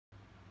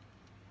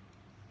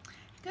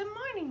Good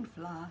morning,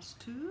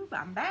 Flosstube.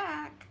 I'm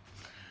back.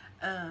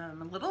 A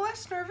little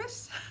less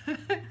nervous.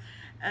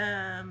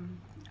 I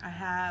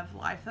have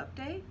life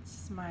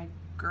updates. My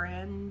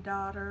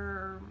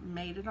granddaughter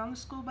made it on the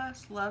school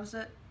bus, loves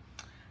it.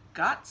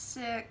 Got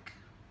sick,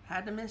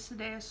 had to miss a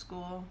day of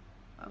school,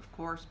 of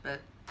course,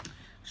 but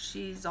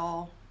she's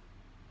all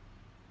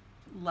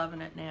loving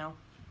it now.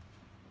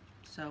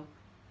 So,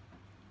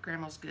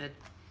 Grandma's good.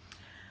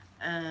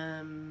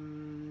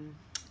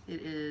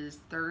 It is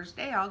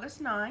Thursday,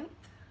 August 9th.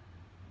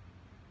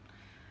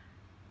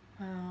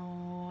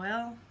 Oh,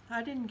 well,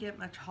 I didn't get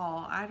much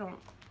haul. I don't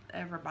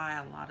ever buy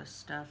a lot of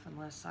stuff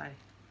unless I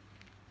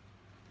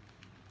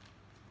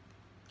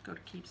go to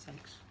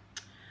Keepsakes.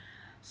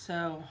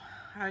 So,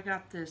 I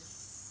got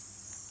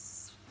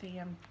this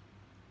fantastic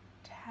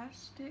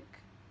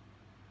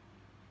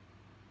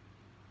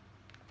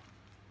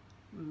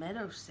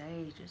meadow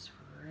sage. It's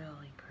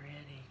really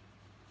pretty.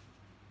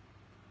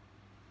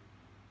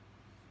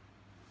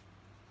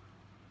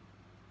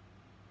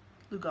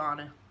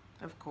 Lugana,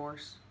 of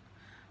course.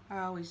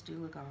 I always do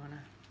Lugana.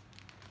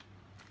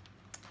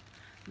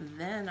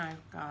 Then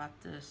I've got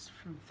this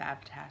from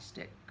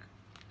Fabtastic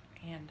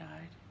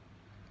hand-dyed.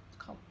 It's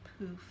called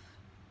Poof.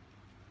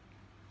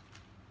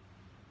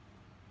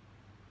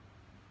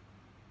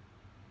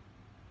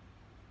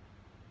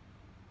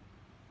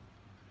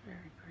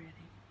 Very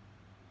pretty.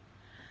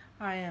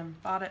 I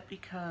bought it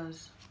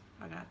because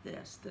I got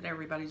this that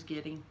everybody's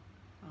getting.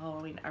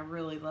 Halloween. I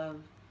really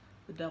love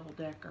the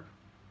double-decker.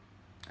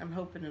 I'm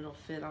hoping it'll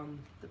fit on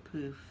the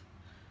Poof.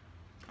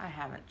 I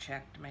haven't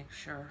checked to make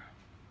sure.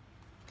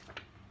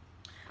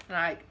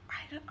 And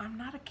I'm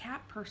not a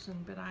cat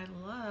person, but I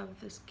love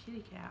this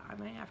kitty cat. I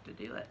may have to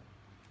do it.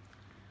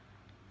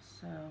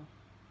 So,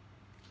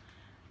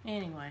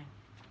 anyway,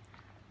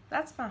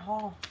 that's my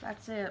haul.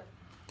 That's it.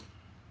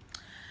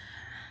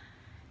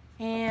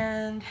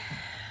 And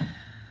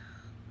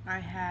I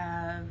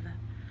have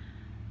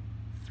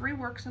 3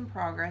 works in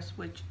progress,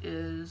 which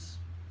is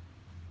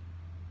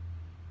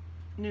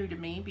new to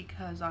me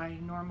because I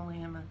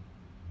normally am a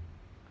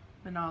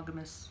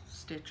monogamous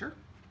stitcher.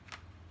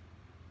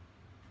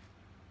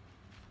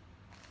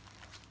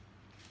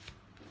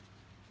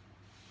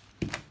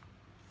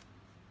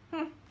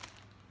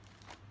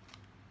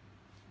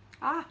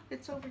 Ah,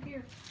 it's over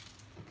here.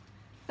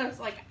 I was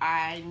like,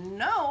 I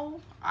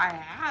know I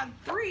had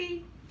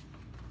 3.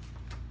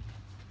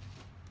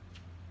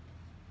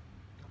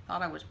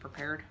 Thought I was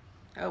prepared.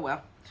 Oh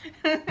well.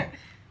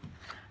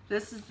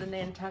 This is the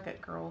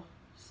Nantucket Girl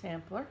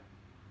sampler.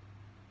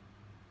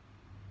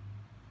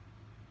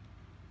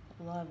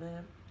 Love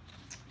it.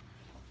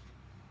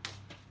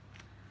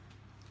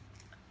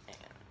 And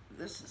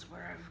this is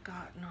where I've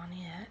gotten on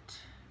it.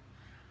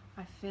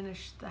 I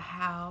finished the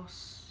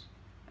house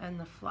and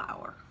the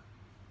flower.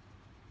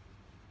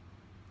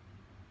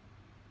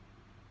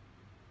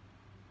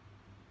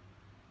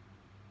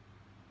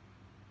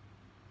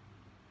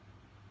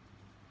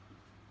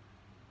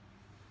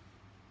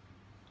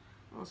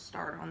 We'll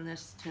start on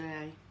this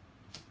today.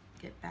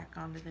 Get back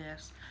onto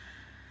this.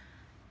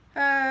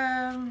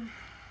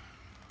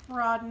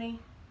 Rodney,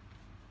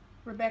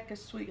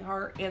 Rebecca's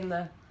Sweetheart, and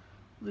the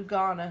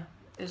Lugana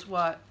is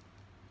what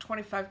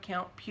 25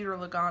 count pewter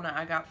Lugana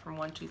I got from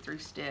 123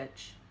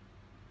 Stitch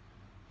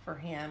for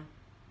him.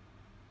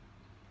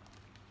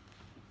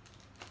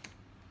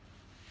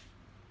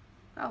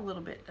 Got a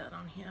little bit done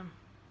on him,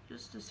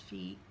 just his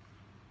feet,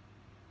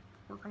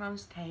 working on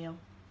his tail.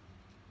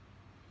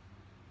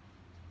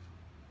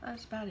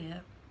 That's about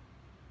it.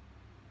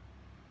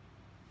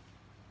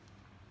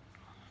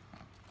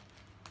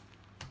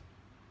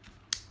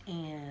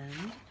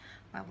 And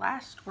my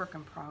last work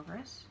in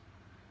progress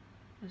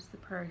is the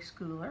Prairie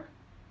Schooler.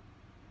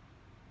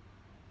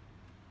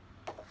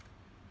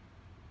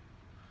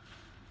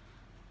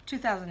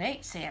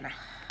 '2008 Santa.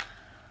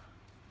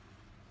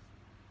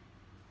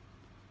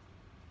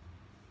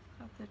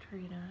 Got the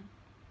tree done.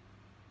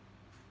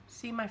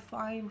 See my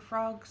flying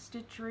frog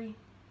stitchery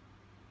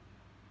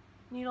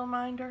needle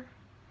minder?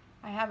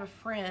 I have a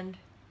friend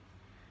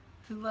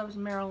who loves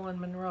Marilyn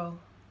Monroe.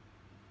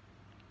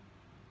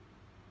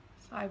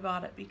 I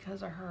bought it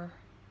because of her.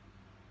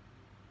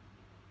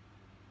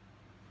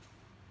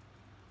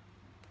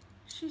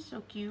 She's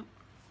so cute.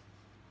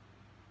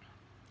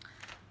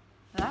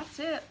 That's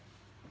it.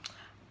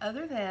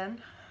 Other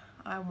than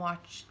I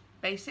watched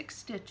Basic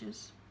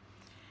Stitches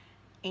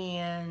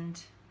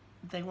and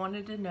they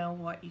wanted to know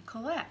what you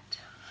collect.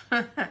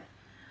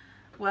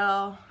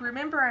 Well,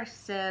 remember I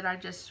said I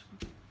just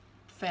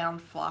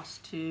found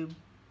Flosstube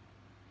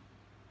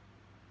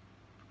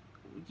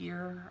a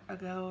year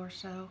ago or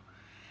so?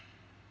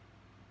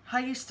 I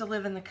used to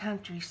live in the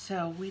country,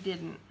 so we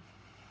didn't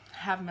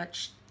have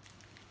much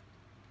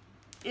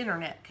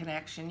internet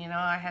connection. You know,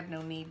 I had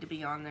no need to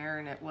be on there,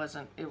 and it was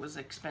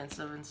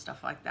expensive and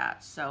stuff like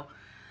that. So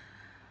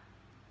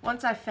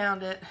once I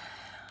found it,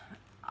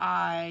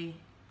 I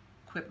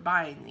quit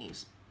buying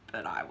these.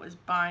 But I was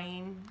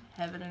buying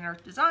Heaven and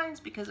Earth Designs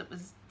because it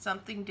was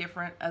something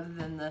different other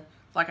than the,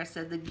 like I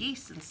said, the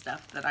geese and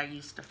stuff that I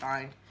used to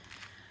find.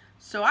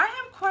 So I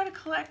have quite a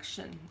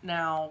collection.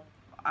 Now,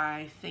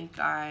 I think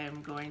I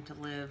am going to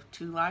live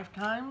 2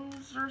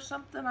 lifetimes or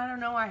something. I don't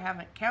know. I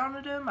haven't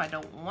counted them. I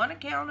don't want to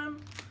count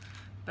them,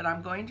 but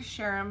I'm going to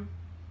share them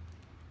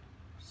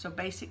so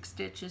Basic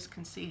Stitches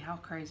can see how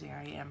crazy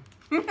I am.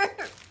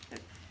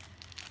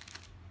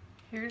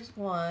 Here's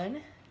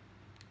one,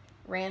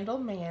 Randall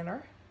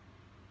Manor.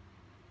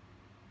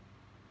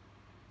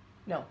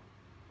 No,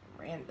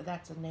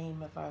 that's a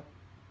name of a,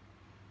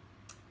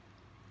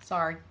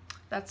 sorry,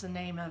 that's the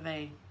name of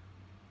a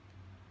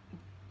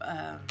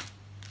bed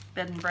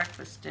and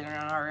breakfast in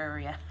our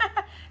area.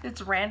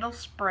 It's Randall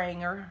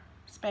Spranger.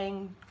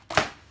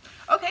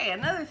 Okay,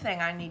 another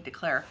thing I need to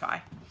clarify.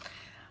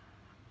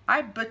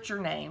 I butcher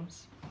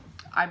names.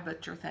 I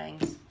butcher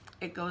things.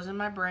 It goes in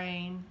my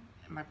brain.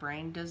 My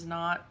brain does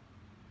not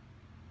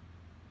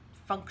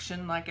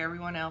function like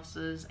everyone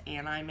else's,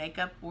 and I make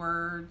up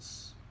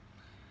words,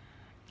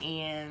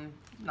 and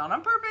not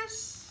on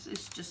purpose.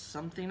 It's just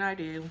something I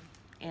do,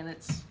 and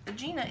it's a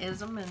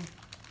Gina-ism, and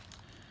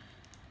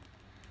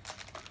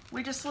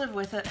we just live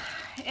with it.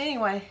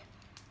 Anyway,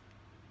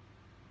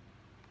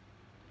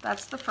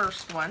 that's the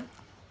first one.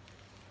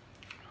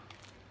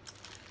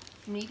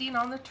 Meeting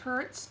on the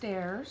Turret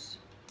Stairs.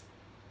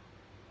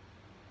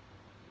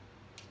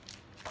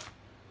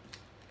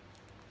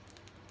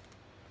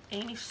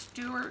 Amy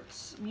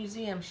Stewart's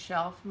museum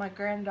shelf. My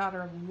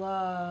granddaughter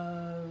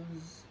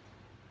loves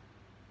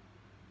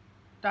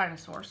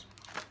dinosaurs,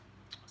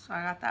 so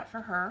I got that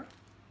for her.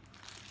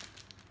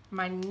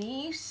 My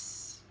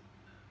niece,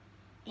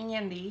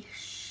 Andy,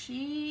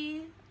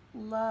 she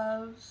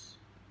loves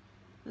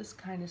this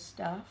kind of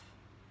stuff.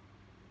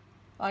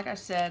 Like I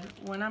said,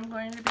 when I'm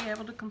going to be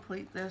able to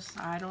complete this,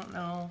 I don't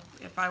know.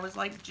 If I was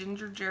like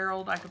Ginger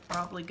Gerald, I could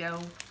probably go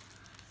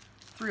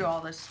through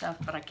all this stuff,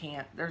 but I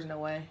can't. There's no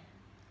way.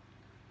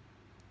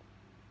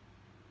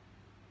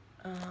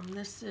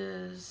 This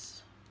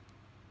is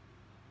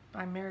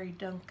by Mary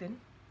Duncan,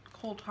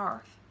 Cold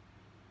Hearth.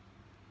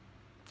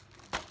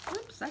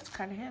 Oops, that's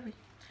kind of heavy.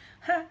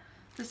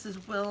 This is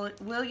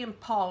William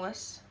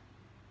Paulus.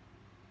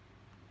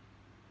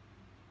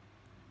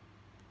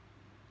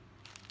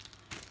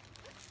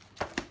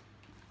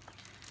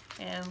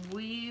 And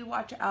we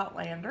watch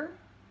Outlander.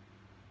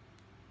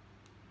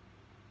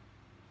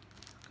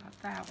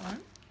 Got that one.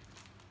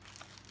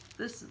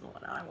 This is the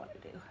one I want to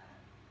do.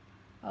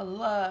 I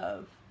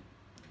love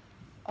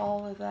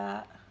all of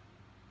that.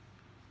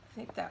 I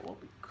think that will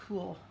be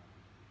cool.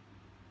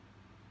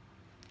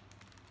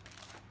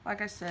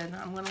 Like I said,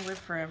 I'm going to live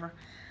forever.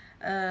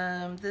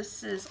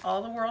 This is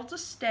All the World's a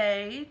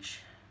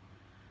Stage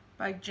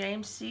by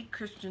James C.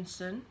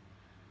 Christensen.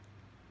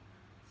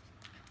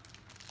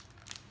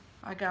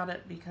 I got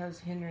it because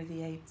Henry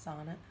VIII's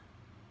on it.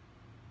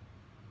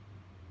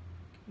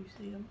 Can you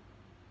see him?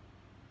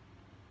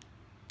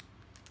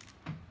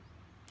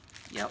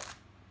 Yep.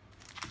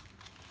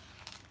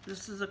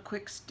 This is a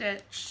quick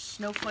stitch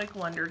Snowflake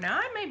Wonder. Now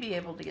I may be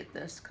able to get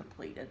this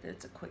completed.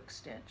 It's a quick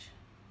stitch.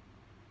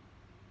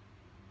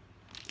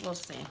 We'll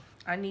see.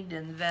 I need to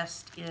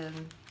invest in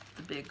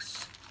the big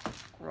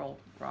scroll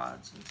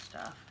rods and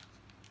stuff.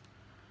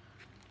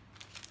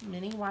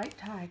 Mini White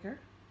Tiger.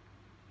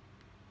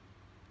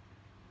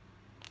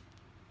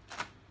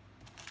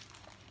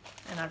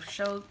 And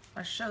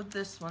I showed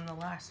this one the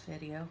last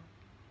video.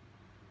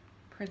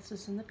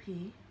 Princess and the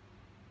Pea.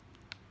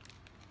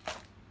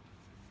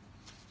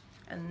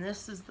 And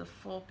this is the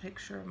full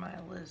picture of my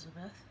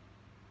Elizabeth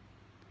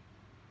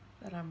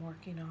that I'm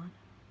working on.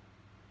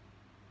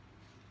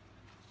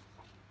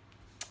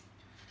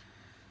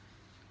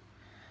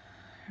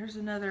 Here's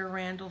another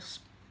Randall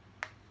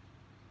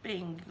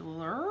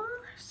Spangler.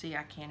 See,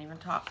 I can't even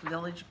talk.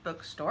 Village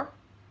Bookstore.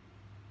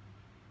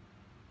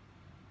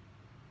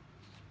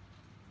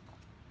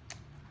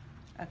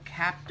 A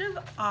Captive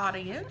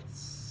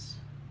Audience.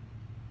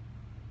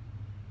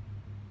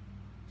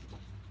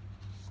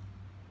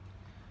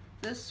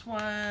 This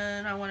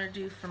one I want to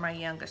do for my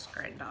youngest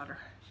granddaughter,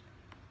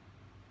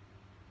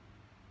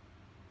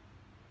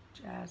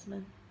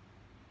 Jasmine.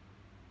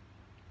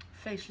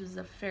 Faces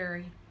of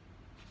Fairy.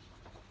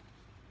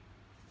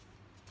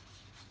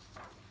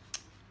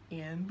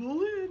 Anne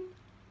Boleyn.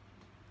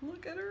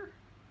 Look at her.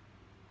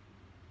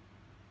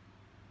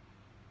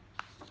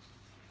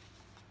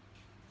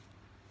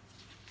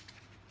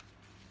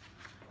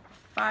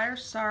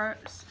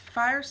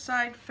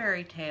 Fireside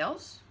Fairy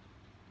Tales.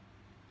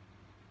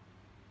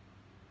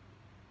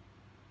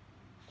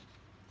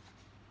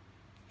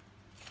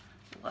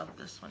 Love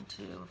this one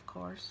too, of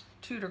course.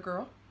 Tudor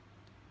Girl.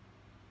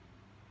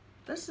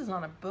 This is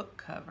on a book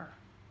cover.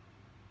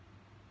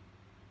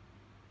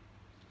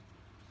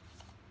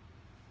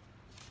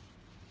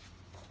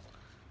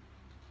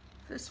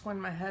 This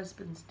one my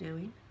husband's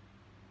doing.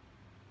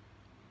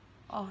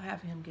 I'll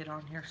have him get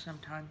on here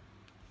sometime.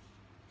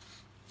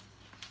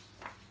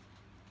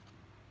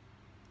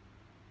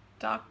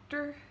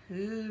 Doctor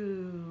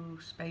Who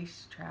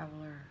Space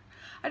Traveler.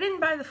 I didn't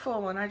buy the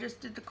full one, I just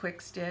did the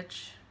quick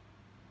stitch.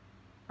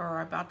 Or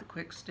I bought the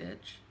quick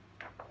stitch.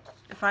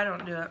 If I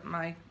don't do it,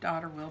 my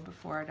daughter will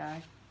before I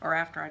die, or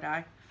after I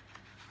die.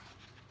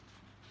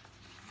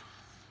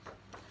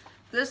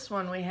 This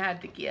one we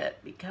had to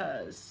get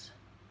because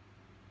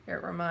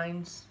it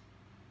reminds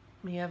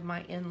me of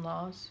my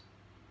in-laws.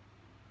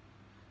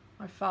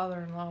 My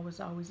father-in-law was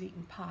always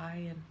eating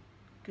pie and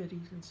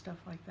goodies and stuff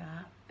like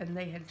that, and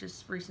they had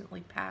just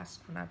recently passed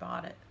when I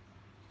bought it.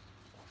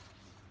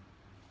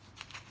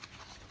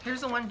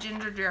 Here's the one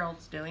Ginger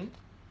Gerald's doing.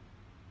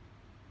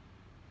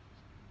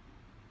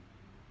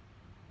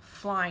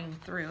 Flying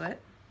through it.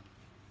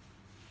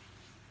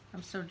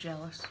 I'm so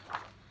jealous.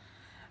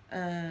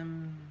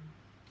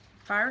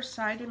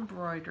 Fireside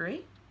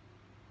embroidery.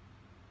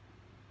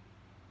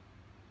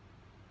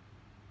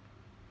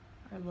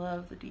 I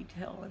love the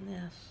detail in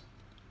this.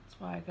 That's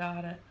why I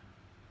got it.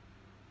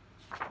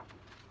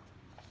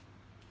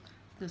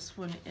 This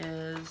one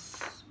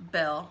is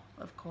Belle,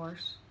 of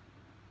course.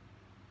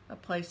 A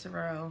Place of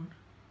Her Own.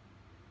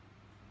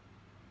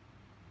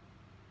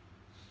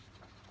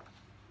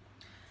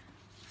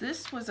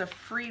 This was a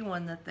free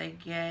one that they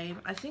gave.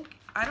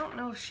 I don't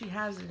know if she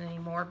has it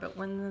anymore, but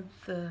when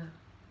the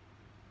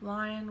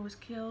lion was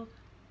killed,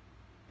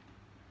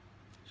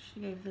 she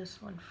gave this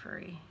one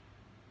free.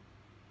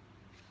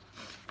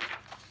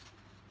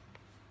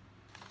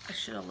 I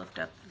should have looked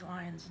up the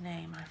lion's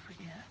name, I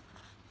forget.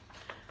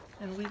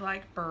 And we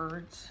like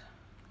birds.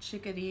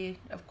 Chickadee,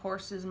 of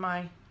course, is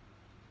my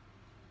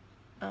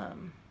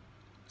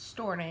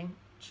store name,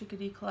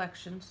 Chickadee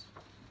Collections.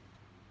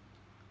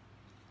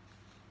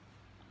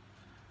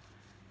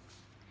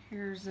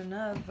 Here's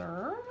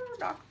another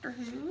Doctor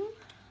Who.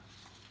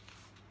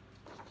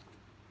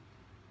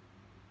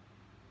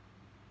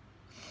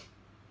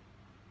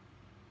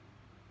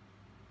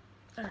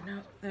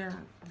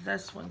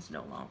 This one's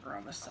no longer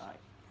on the site.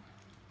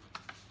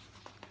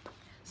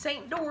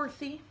 Saint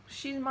Dorothy.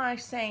 She's my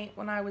saint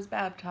when I was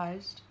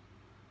baptized.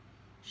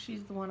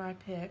 She's the one I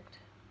picked.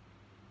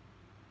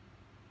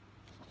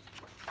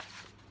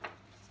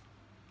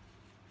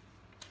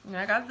 And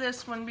I got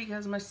this one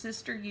because my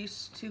sister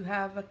used to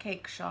have a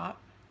cake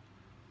shop.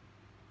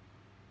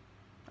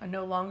 I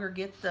no longer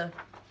get the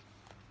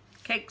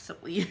cakes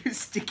that we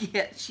used to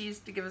get. She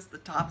used to give us the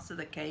tops of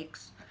the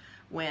cakes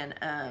when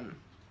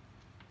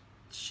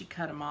she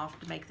cut them off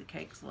to make the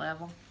cakes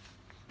level.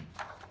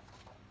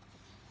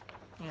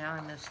 Yeah,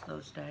 I miss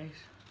those days.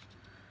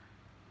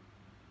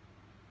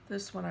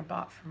 This one I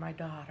bought for my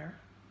daughter.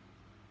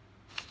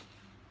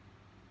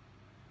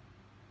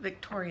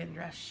 Victorian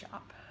dress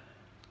shop.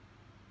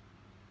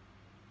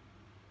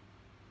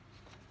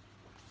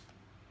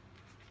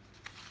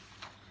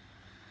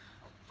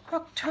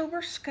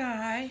 October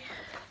Sky.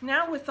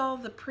 Now with all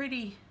the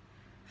pretty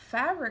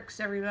fabrics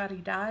everybody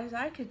dyes,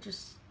 I could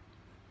just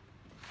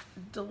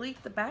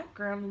delete the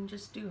background and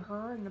just do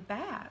her and the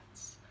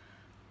bats.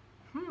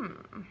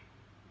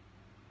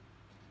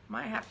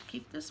 Might have to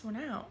keep this one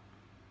out.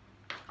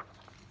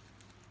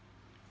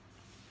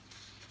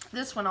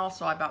 This one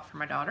also I bought for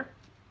my daughter.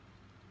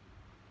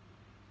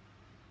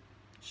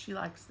 She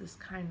likes this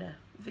kind of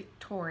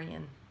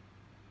Victorian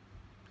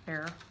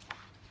era.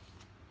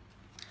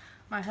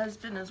 My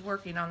husband is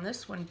working on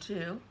this one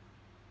too.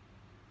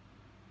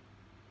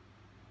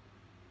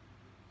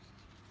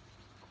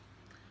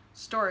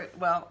 Story,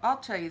 well, I'll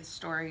tell you the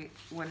story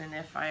when and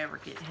if I ever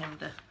get him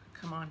to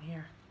come on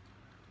here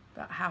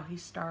about how he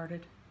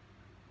started.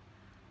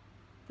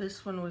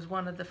 This one was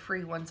one of the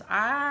free ones.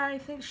 I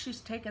think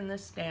she's taken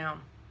this down.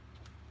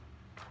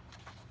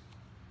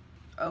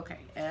 Okay,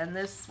 and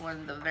this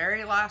one, the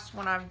very last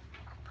one I've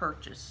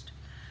purchased,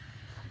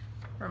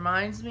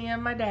 reminds me of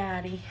my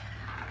daddy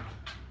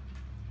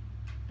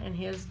and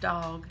his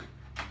dog,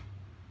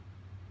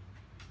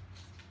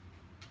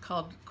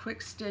 called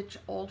Quick Stitch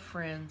Old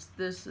Friends.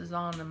 This is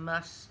on the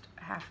must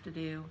have to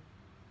do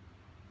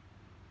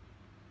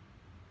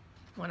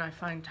when I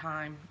find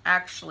time.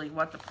 Actually,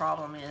 what the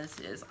problem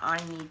is I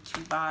need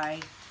to buy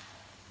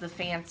the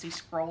fancy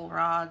scroll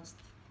rods.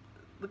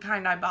 The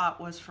kind I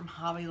bought was from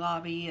Hobby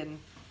Lobby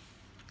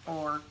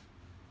or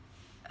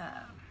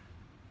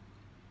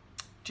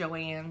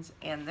Joann's,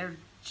 and they're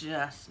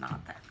just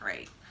not that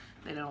great.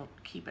 They don't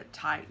keep it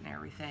tight and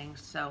everything.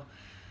 So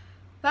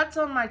that's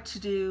on my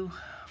to-do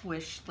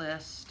wish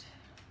list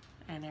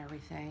and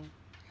everything.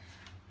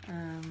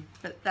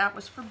 But that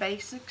was for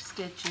basic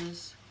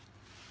stitches.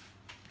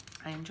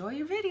 I enjoy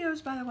your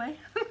videos, by the way.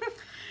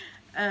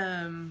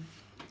 Hi,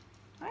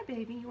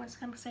 baby. You want to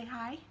come say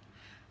hi?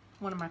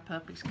 One of my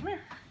puppies. Come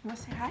here. You want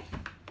to say hi?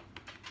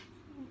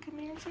 Come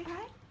here and say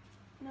hi?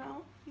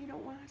 No? You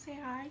don't want to say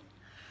hi?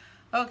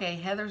 Okay,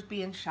 Heather's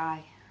being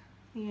shy.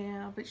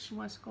 Yeah, but she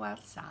wants to go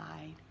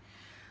outside.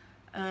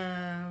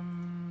 I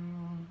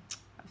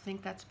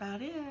think that's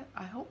about it.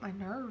 I hope my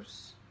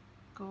nerves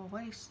go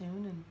away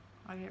soon and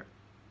I get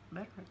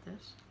better at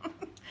this.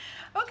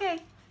 Okay,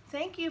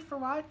 thank you for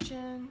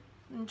watching.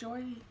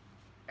 Enjoy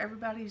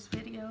everybody's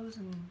videos,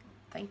 and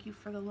thank you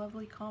for the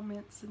lovely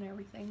comments and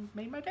everything.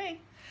 Made my day.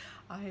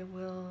 I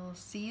will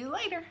see you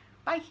later.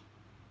 Bye.